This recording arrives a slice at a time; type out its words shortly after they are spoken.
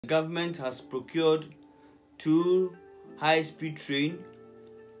The government has procured 2 high-speed trains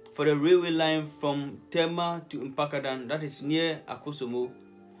for the railway line from Tema to Mpakadan, that is near Akosomo,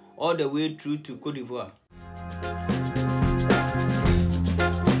 all the way through to Cote d'Ivoire.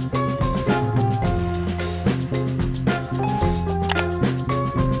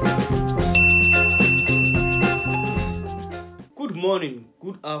 Good morning,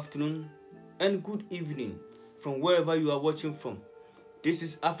 good afternoon, and good evening from wherever you are watching from. This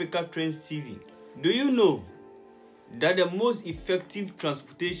is Africa Trends TV. Do you know that the most effective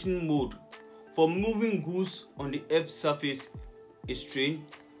transportation mode for moving goods on the Earth's surface is train?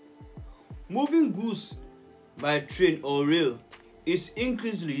 Moving goods by train or rail is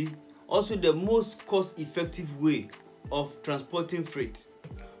increasingly also the most cost-effective way of transporting freight.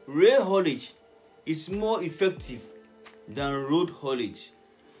 Rail haulage is more effective than road haulage,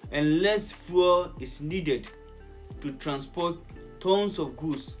 and less fuel is needed to transport tons of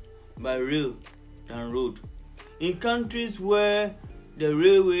goods by rail than road. In countries where the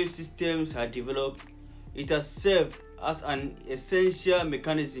railway systems are developed, it has served as an essential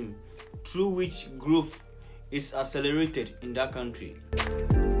mechanism through which growth is accelerated in that country.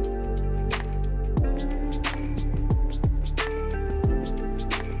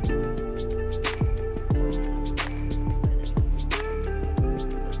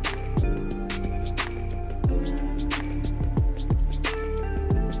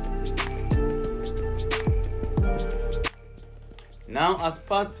 Now, as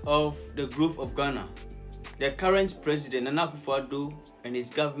part of the growth of Ghana, the current president, Addo, and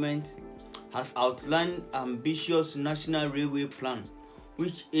his government has outlined an ambitious national railway plan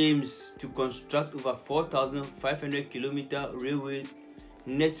which aims to construct over 4,500 kilometer railway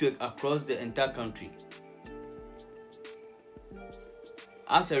network across the entire country.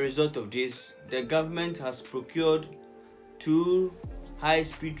 As a result of this, the government has procured 2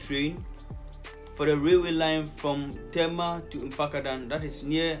 high-speed trains for the railway line from Tema to Mpakadan, that is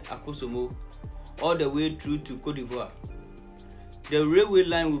near Akosomo, all the way through to Cote d'Ivoire. The railway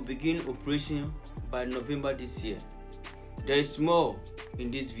line will begin operation by November this year. There is more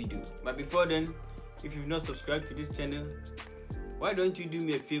in this video, but before then, if you've not subscribed to this channel, why don't you do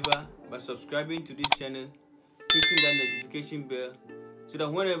me a favor by subscribing to this channel, hitting that notification bell, so that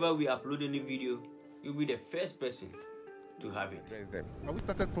whenever we upload a new video, you'll be the first person to have it. Have we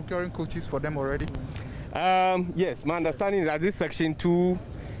started procuring coaches for them already? Yes, my understanding is that this section 2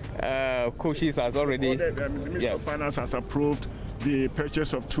 coaches has already. The Minister of Finance has approved the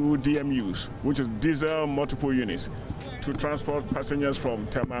purchase of 2 DMUs, which is diesel multiple units, to transport passengers from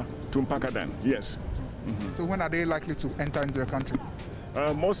Tema to Mpakadan. Yes. So when are they likely to enter into the country?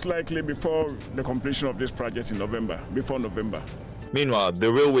 Most likely before the completion of this project in November, before November. Meanwhile, the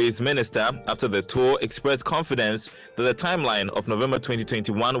Railways Minister, after the tour, expressed confidence that the timeline of November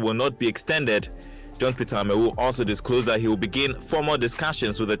 2021 will not be extended. John Peter Amewu also disclosed that he will begin formal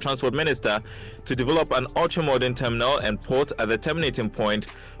discussions with the Transport Minister to develop an ultra-modern terminal and port at the terminating point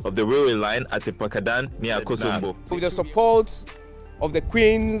of the railway line at Mpakadan near Akosombo. With the support of the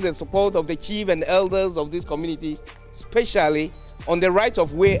queens, the support of the chief and elders of this community, especially on the right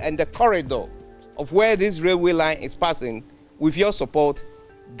of way and the corridor of where this railway line is passing, with your support,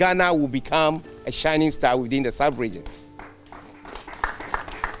 Ghana will become a shining star within the sub-region.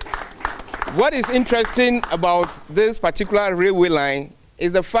 What is interesting about this particular railway line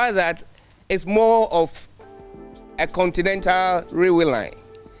is the fact that it's more of a continental railway line.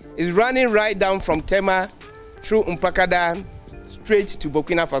 It's running right down from Tema through Mpakadan straight to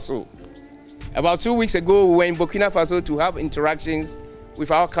Burkina Faso. About 2 weeks ago, we were in Burkina Faso to have interactions with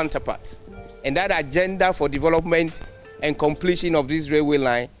our counterparts, and that agenda for development and completion of this railway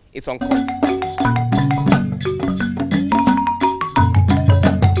line is on course.